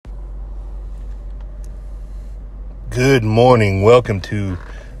Good morning. Welcome to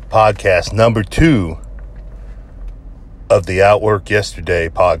podcast number 2 of the Outwork Yesterday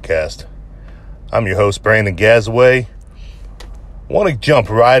podcast. I'm your host, Brandon Gazaway. Want to jump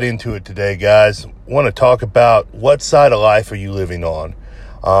right into it today, guys. Want to talk about what side of life are you living on?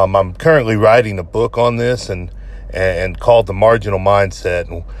 I'm currently writing a book on this and called The Marginal Mindset.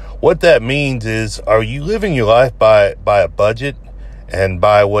 And what that means is, are you living your life by a budget and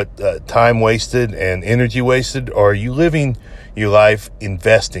by what time wasted and energy wasted, or are you living your life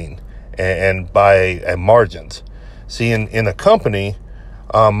investing and by margins? See, in a company,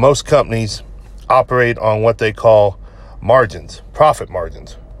 most companies operate on what they call margins, profit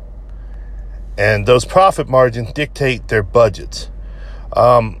margins. And those profit margins dictate their budgets.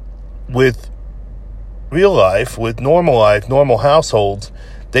 With real life, with normal households,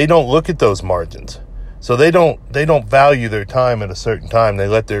 they don't look at those margins. So they don't value their time at a certain time. They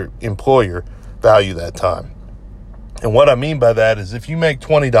let their employer value that time. And what I mean by that is, if you make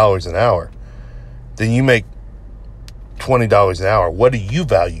 $20 an hour, then you make $20 an hour. What do you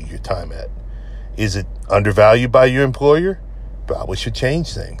value your time at? Is it undervalued by your employer? Probably should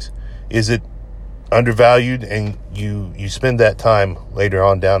change things. Is it undervalued and you spend that time later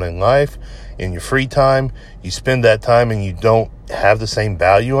on down in life, in your free time, you spend that time and you don't have the same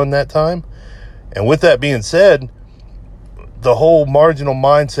value on that time? And with that being said, the whole marginal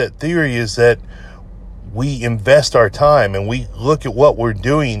mindset theory is that we invest our time and we look at what we're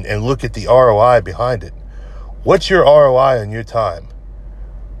doing and look at the ROI behind it. What's your ROI on your time?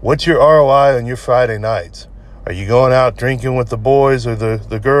 What's your ROI on your Friday nights? Are you going out drinking with the boys or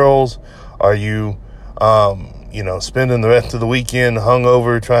the girls? Are you, spending the rest of the weekend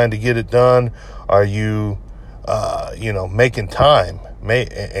hungover trying to get it done? Are you, making time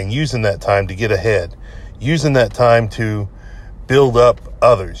and using that time to get ahead, using that time to build up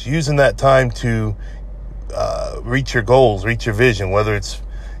others, using that time to reach your goals, reach your vision, whether it's,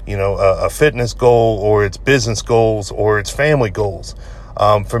 a fitness goal or it's business goals or it's family goals.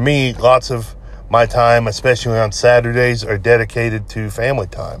 For me, lots of my time, especially on Saturdays, are dedicated to family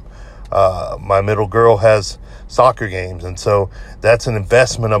time. My middle girl has soccer games, and so that's an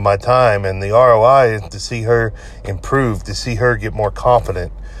investment of my time, and the ROI is to see her improve, to see her get more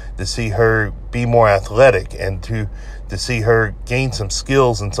confident, to see her be more athletic, and to see her gain some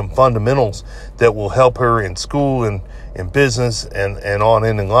skills and some fundamentals that will help her in school and in business and on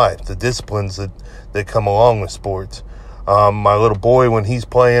in life, the disciplines that come along with sports. My little boy, when he's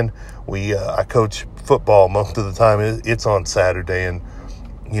playing, I coach football most of the time. It's on Saturday, and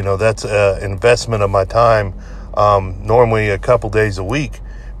that's an investment of my time, normally a couple days a week,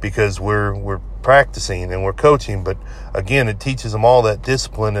 because we're practicing and we're coaching. But again, it teaches them all that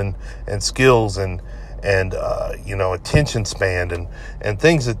discipline and skills and attention span and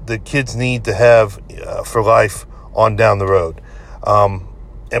things that the kids need to have for life on down the road.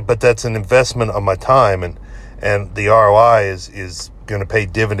 But that's an investment of my time, and the ROI is going to pay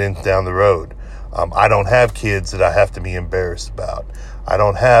dividends down the road. I don't have kids that I have to be embarrassed about. I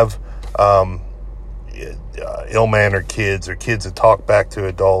don't have ill-mannered kids or kids that talk back to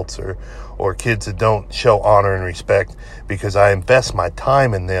adults or kids that don't show honor and respect, because I invest my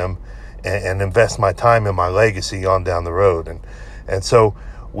time in them and invest my time in my legacy on down the road. And so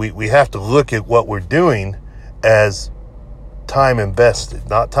we have to look at what we're doing as time invested,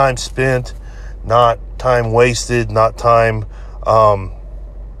 not time spent, not time wasted, not time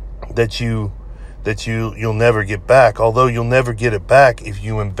that you'll never get back. Although you'll never get it back, if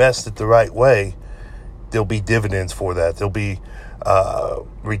you invest it the right way, there'll be dividends for that. There'll be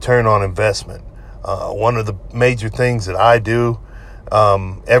return on investment. One of the major things that I do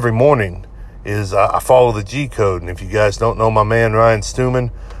every morning is I follow the G code. And if you guys don't know my man Ryan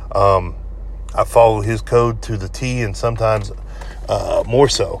Stuman, I follow his code to the T, and sometimes more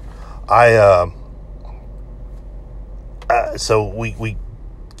so. So we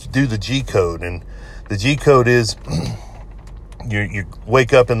do the G code, and the G code is you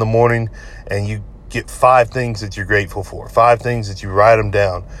wake up in the morning and you get 5 things that you're grateful for, 5 things that you write them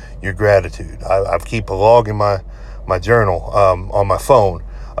down, your gratitude. I keep a log in my journal on my phone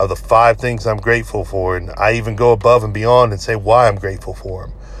of the 5 things I'm grateful for, and I even go above and beyond and say why I'm grateful for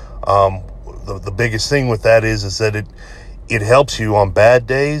them. The biggest thing with that is that it helps you on bad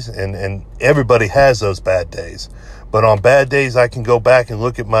days, and everybody has those bad days. But on bad days, I can go back and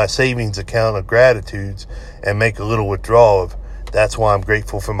look at my savings account of gratitudes and make a little withdrawal of, that's why I'm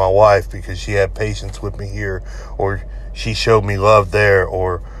grateful for my wife, because she had patience with me here, or she showed me love there,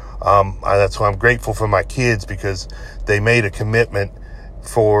 or that's why I'm grateful for my kids, because they made a commitment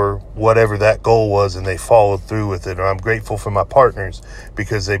for whatever that goal was and they followed through with it. Or I'm grateful for my partners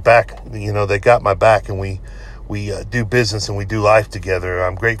because they got my back, and we do business and we do life together.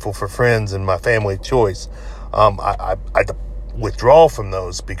 I'm grateful for friends and my family of choice. I withdraw from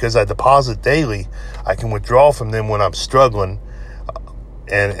those because I deposit daily. I can withdraw from them when I'm struggling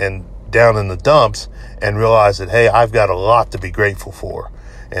and down in the dumps, and realize that, hey, I've got a lot to be grateful for.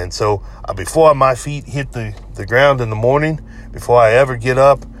 And so before my feet hit the ground in the morning, before I ever get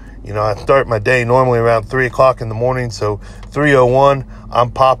up, I start my day normally around 3 o'clock in the morning. So 3:01,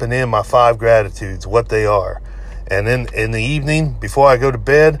 I'm popping in my 5 gratitudes, what they are. And then in the evening, before I go to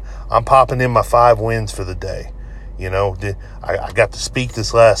bed, I'm popping in my 5 wins for the day. I got to speak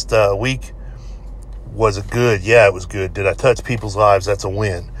this last week. Was it good? Yeah, it was good. Did I touch people's lives? That's a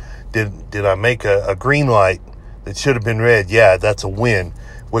win. Did I make a green light that should have been red? Yeah, that's a win.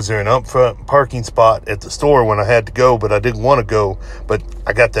 Was there an upfront parking spot at the store when I had to go, but I didn't want to go, but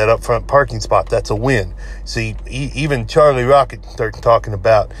I got that upfront parking spot? That's a win. See, even Charlie Rocket starts talking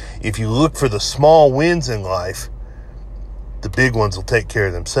about, if you look for the small wins in life, the big ones will take care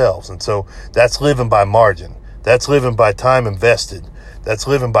of themselves. And so that's living by margin. That's living by time invested. That's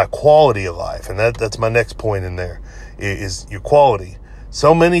living by quality of life. And that's my next point in there, is your quality.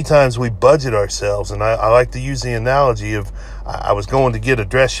 So many times we budget ourselves, and I like to use the analogy of, I was going to get a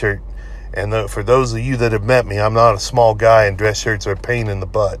dress shirt, and for those of you that have met me, I'm not a small guy, and dress shirts are a pain in the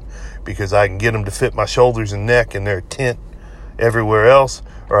butt because I can get them to fit my shoulders and neck, and they're a tent everywhere else,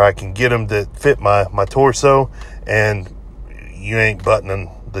 or I can get them to fit my torso, and you ain't buttoning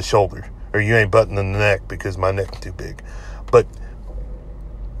the shoulder, or you ain't buttoning the neck because my neck's too big. But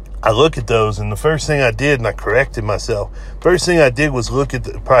I look at those, and the first thing I did, and I corrected myself, first thing I did was look at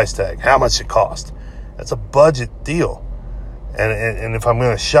the price tag, how much it cost. That's a budget deal. And if I'm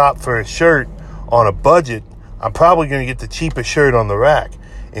going to shop for a shirt on a budget, I'm probably going to get the cheapest shirt on the rack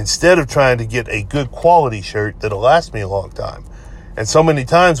instead of trying to get a good quality shirt that'll last me a long time. And so many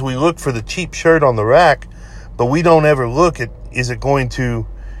times we look for the cheap shirt on the rack, but we don't ever look at, is it going to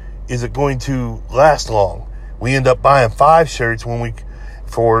last long? We end up buying 5 shirts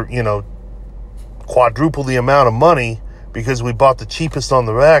for quadruple the amount of money because we bought the cheapest on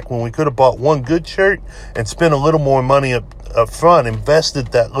the rack, when we could have bought one good shirt and spent a little more money up front, invested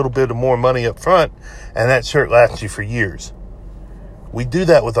that little bit of more money up front, and that shirt lasts you for years. We do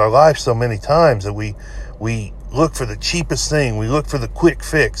that with our life so many times, that we look for the cheapest thing. We look for the quick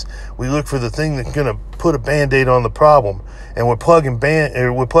fix. We look for the thing that's going to put a Band-Aid on the problem, and we're plugging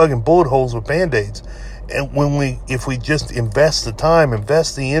bullet holes with Band-Aids. And if we just invest the time,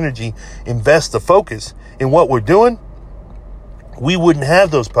 invest the energy, invest the focus in what we're doing, we wouldn't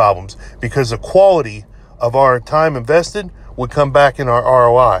have those problems, because the quality of our time invested would come back in our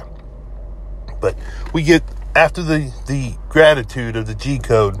ROI. But we get, after the gratitude of the G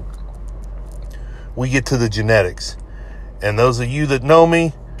code, we get to the genetics. And those of you that know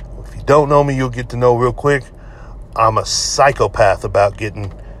me, if you don't know me, you'll get to know real quick, I'm a psychopath about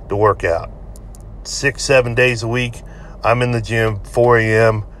getting the workout. 6-7 days a week, I'm in the gym 4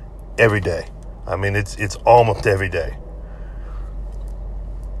 a.m. every day. I mean, it's almost every day.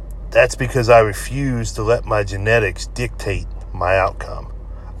 That's because I refuse to let my genetics dictate my outcome.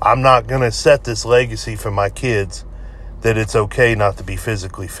 I'm not going to set this legacy for my kids that it's okay not to be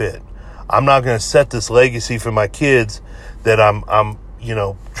physically fit. I'm not going to set this legacy for my kids that I'm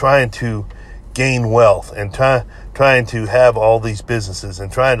trying to gain wealth and trying to have all these businesses and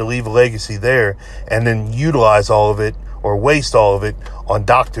trying to leave a legacy there, and then utilize all of it or waste all of it on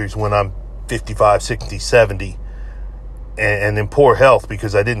doctors when I'm 55, 60, 70 and in poor health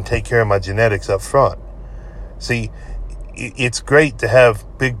because I didn't take care of my genetics up front. See, it's great to have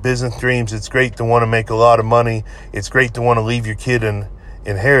big business dreams. It's great to want to make a lot of money. It's great to want to leave your kid an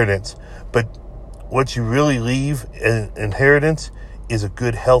inheritance. But what you really leave in inheritance is a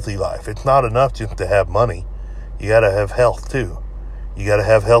good, healthy life. It's not enough just to have money. You got to have health too. You got to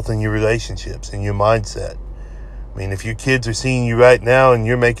have health in your relationships and your mindset. I mean, if your kids are seeing you right now and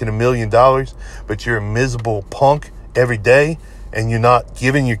you're making $1 million, but you're a miserable punk every day and you're not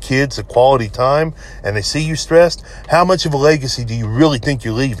giving your kids a quality time and they see you stressed, how much of a legacy do you really think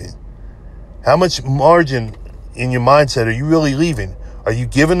you're leaving? How much margin in your mindset are you really leaving? Are you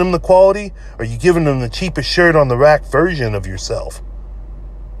giving them the quality? Or are you giving them the cheapest shirt on the rack version of yourself?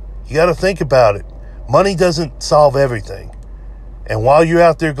 You got to think about it. Money doesn't solve everything. And while you're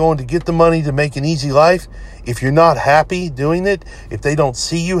out there going to get the money to make an easy life, if you're not happy doing it, if they don't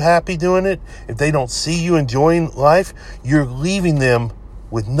see you happy doing it, if they don't see you enjoying life, you're leaving them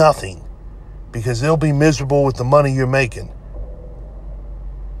with nothing, because they'll be miserable with the money you're making.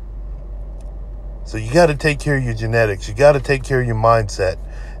 So you got to take care of your genetics. You got to take care of your mindset.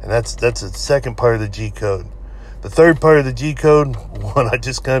 And that's the second part of the G code. The third part of the G code, one I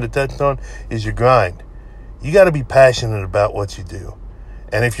just kind of touched on, is your grind. You got to be passionate about what you do.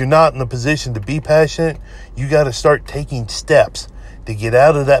 And if you're not in the position to be passionate, you got to start taking steps to get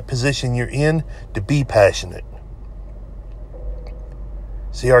out of that position you're in to be passionate.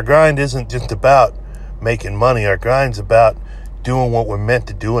 See, our grind isn't just about making money. Our grind's about doing what we're meant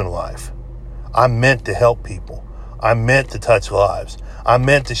to do in life. I'm meant to help people. I'm meant to touch lives. I'm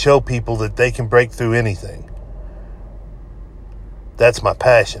meant to show people that they can break through anything. That's my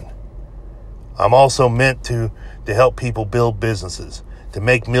passion. I'm also meant to help people build businesses, to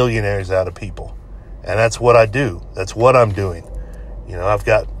make millionaires out of people. And that's what I do. That's what I'm doing. I've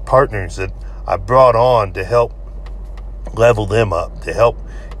got partners that I brought on to help level them up, to help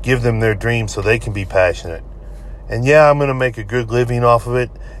give them their dreams so they can be passionate. And yeah, I'm going to make a good living off of it.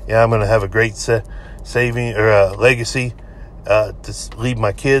 Yeah, I'm going to have a great saving or legacy to leave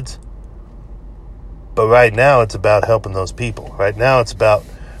my kids. But right now, it's about helping those people. Right now, it's about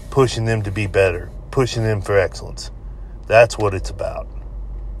pushing them to be better, pushing them for excellence. That's what it's about.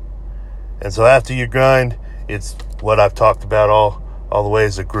 And so after you grind, it's what I've talked about all the way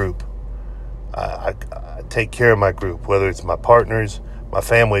as a group. I take care of my group, whether it's my partners, my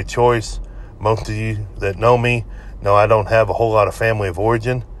family of choice. Most of you that know me know I don't have a whole lot of family of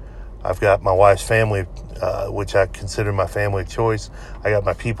origin. I've got my wife's family, which I consider my family of choice. I got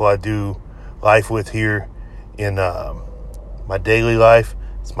my people I do life with here in my daily life.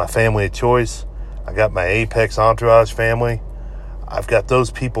 It's my family of choice. I got my Apex Entourage family. I've got those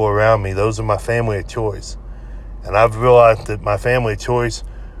people around me. Those are my family of choice. And I've realized that my family of choice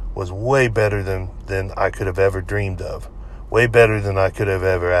was way better than I could have ever dreamed of. Way better than I could have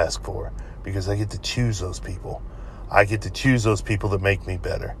ever asked for. Because I get to choose those people. I get to choose those people that make me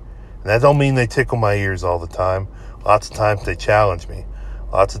better. And that don't mean they tickle my ears all the time. Lots of times they challenge me.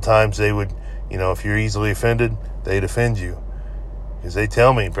 Lots of times they would, if you're easily offended, they'd offend you. Because they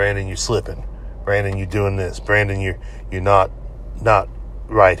tell me, Brandon, you're slipping. Brandon, you're doing this. Brandon, you're not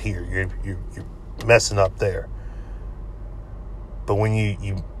right here. You're messing up there. But when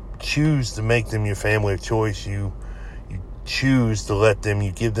you choose to make them your family of choice, you choose to let them,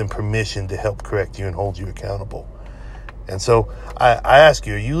 you give them permission to help correct you and hold you accountable. And so I ask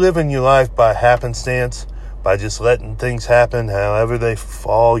you, are you living your life by happenstance, by just letting things happen however they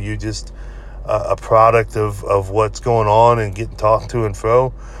fall? You're just a product of what's going on and getting talked to and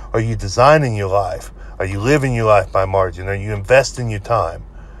fro? Are you designing your life? Are you living your life by margin? Are you investing your time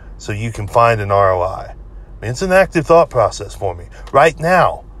so you can find an ROI? It's an active thought process for me. Right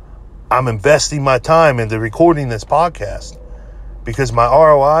now, I'm investing my time into recording this podcast because my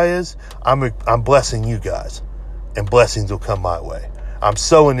ROI is I'm blessing you guys, and blessings will come my way. I'm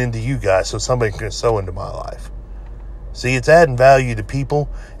sowing into you guys so somebody can sow into my life. See, it's adding value to people,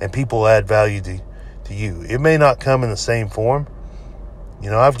 and people add value to you. It may not come in the same form.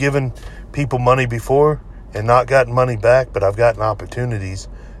 I've given people money before and not gotten money back, but I've gotten opportunities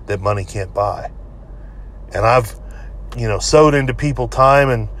that money can't buy. And I've, sowed into people time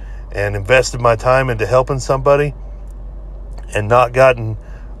and invested my time into helping somebody and not gotten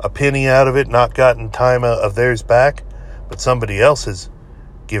a penny out of it, not gotten time of theirs back, but somebody else has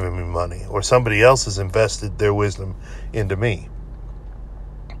given me money or somebody else has invested their wisdom into me.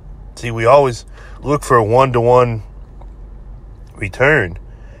 See, we always look for a one-to-one return,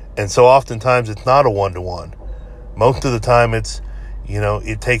 and so oftentimes it's not a one-to-one. Most of the time it's,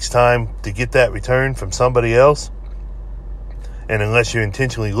 it takes time to get that return from somebody else, and unless you're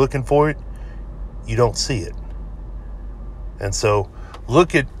intentionally looking for it, you don't see it. And so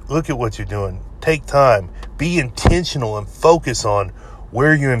look at what you're doing. Take time. Be intentional and focus on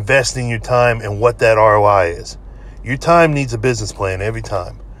where you're investing your time and what that ROI is. Your time needs a business plan every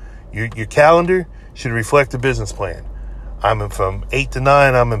time. Your calendar should reflect a business plan. I'm from 8 to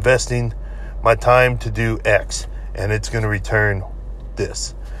 9, I'm investing my time to do X, and it's going to return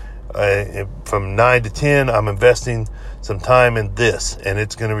this. From 9 to 10, I'm investing some time in this, and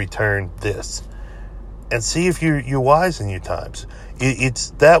it's going to return this. And see if you're wise in your times.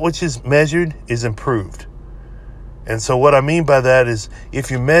 It's that which is measured is improved. And so what I mean by that is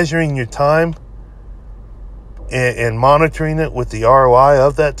if you're measuring your time and monitoring it with the ROI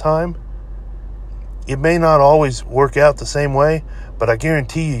of that time, it may not always work out the same way, but I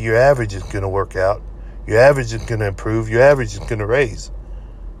guarantee you your average is going to work out. Your average is going to improve. Your average is going to raise.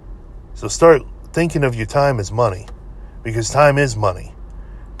 So start thinking of your time as money, because time is money.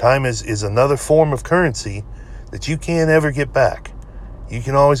 Time is another form of currency that you can't ever get back. You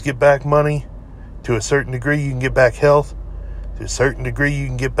can always get back money. To a certain degree, you can get back health. To a certain degree, you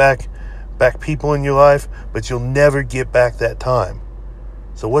can get back people in your life, but you'll never get back that time.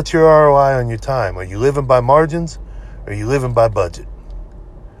 So what's your ROI on your time? Are you living by margins or are you living by budget?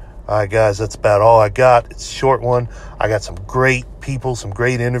 All right, guys, that's about all I got. It's a short one. I got some great people, some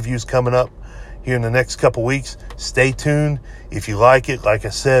great interviews coming up here in the next couple weeks. Stay tuned. If you like it, like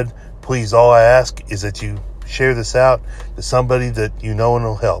I said, please, all I ask is that you share this out to somebody that you know and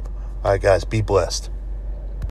will help. All right, guys, be blessed.